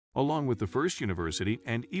Along with the first university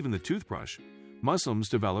and even the toothbrush, Muslims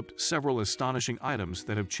developed several astonishing items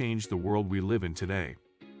that have changed the world we live in today.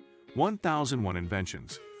 1001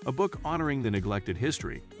 Inventions, a book honoring the neglected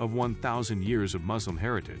history of 1,000 years of Muslim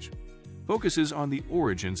heritage, focuses on the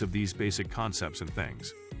origins of these basic concepts and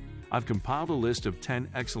things. I've compiled a list of 10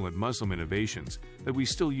 excellent Muslim innovations that we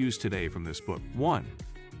still use today from this book. 1.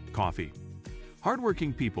 Coffee.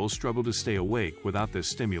 Hardworking people struggled to stay awake without this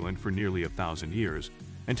stimulant for nearly 1,000 years,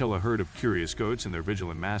 until a herd of curious goats and their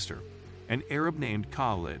vigilant master, an Arab named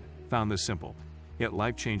Khalid, found this simple, yet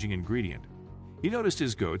life-changing ingredient. He noticed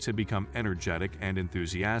his goats had become energetic and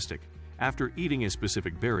enthusiastic after eating a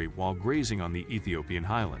specific berry while grazing on the Ethiopian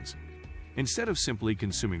highlands. Instead of simply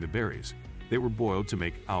consuming the berries, they were boiled to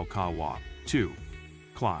make al-kawwa. 2.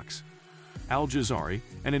 Clocks. Al-Jazari,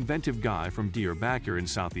 an inventive guy from Diyarbakir in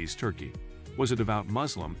southeast Turkey, was a devout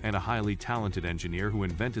Muslim and a highly talented engineer who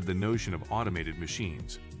invented the notion of automated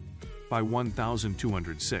machines. By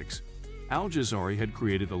 1206, Al-Jazari had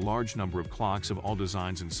created a large number of clocks of all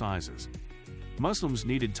designs and sizes. Muslims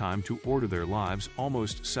needed time to order their lives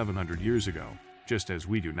almost 700 years ago, just as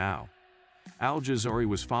we do now. Al-Jazari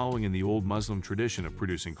was following in the old Muslim tradition of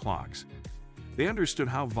producing clocks. They understood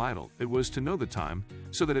how vital it was to know the time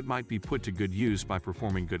so that it might be put to good use by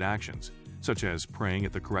performing good actions, such as praying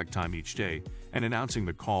at the correct time each day and announcing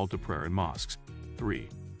the call to prayer in mosques. 3.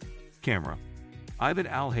 Camera. Ibn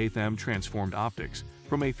al-Haytham transformed optics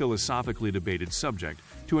from a philosophically debated subject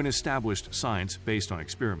to an established science based on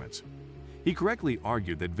experiments. He correctly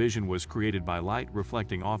argued that vision was created by light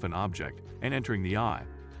reflecting off an object and entering the eye,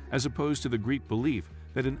 as opposed to the Greek belief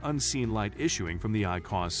that an unseen light issuing from the eye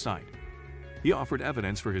caused sight. He offered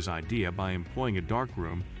evidence for his idea by employing a dark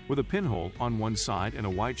room with a pinhole on one side and a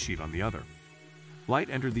white sheet on the other.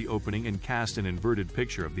 Light entered the opening and cast an inverted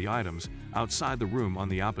picture of the items outside the room on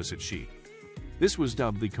the opposite sheet. This was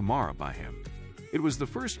dubbed the Kamara by him. It was the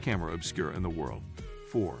first camera obscura in the world.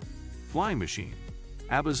 4. Flying machine.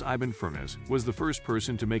 Abbas ibn Firnas was the first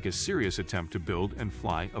person to make a serious attempt to build and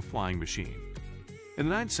fly a flying machine. In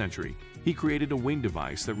the 9th century, he created a wing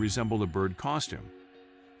device that resembled a bird costume.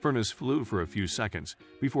 Firnas flew for a few seconds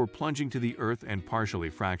before plunging to the earth and partially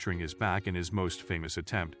fracturing his back in his most famous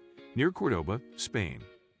attempt, near Cordoba, Spain.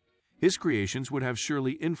 His creations would have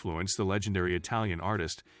surely influenced the legendary Italian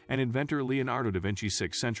artist and inventor Leonardo da Vinci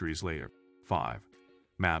 6 centuries later. 5.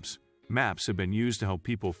 Maps. Maps have been used to help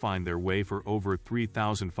people find their way for over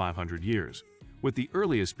 3,500 years, with the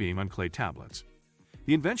earliest being on clay tablets.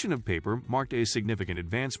 The invention of paper marked a significant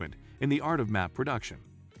advancement in the art of map production.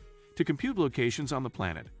 To compute locations on the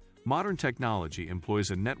planet, modern technology employs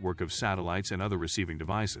a network of satellites and other receiving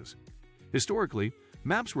devices. Historically,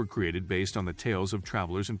 maps were created based on the tales of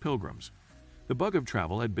travelers and pilgrims. The bug of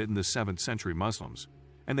travel had bitten the 7th century Muslims,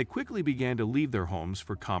 and they quickly began to leave their homes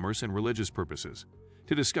for commerce and religious purposes,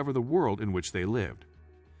 to discover the world in which they lived.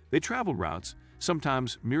 They traveled routes,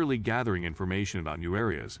 sometimes merely gathering information about new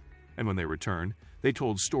areas, and when they returned, they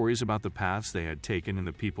told stories about the paths they had taken and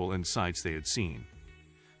the people and sights they had seen.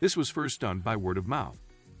 This was first done by word of mouth,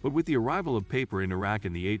 but with the arrival of paper in Iraq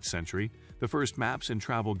in the 8th century, the first maps and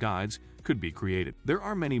travel guides could be created. There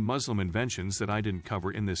are many Muslim inventions that I didn't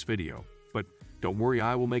cover in this video, but don't worry,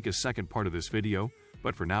 I will make a second part of this video,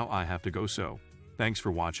 but for now I have to go, so thanks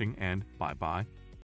for watching and bye-bye.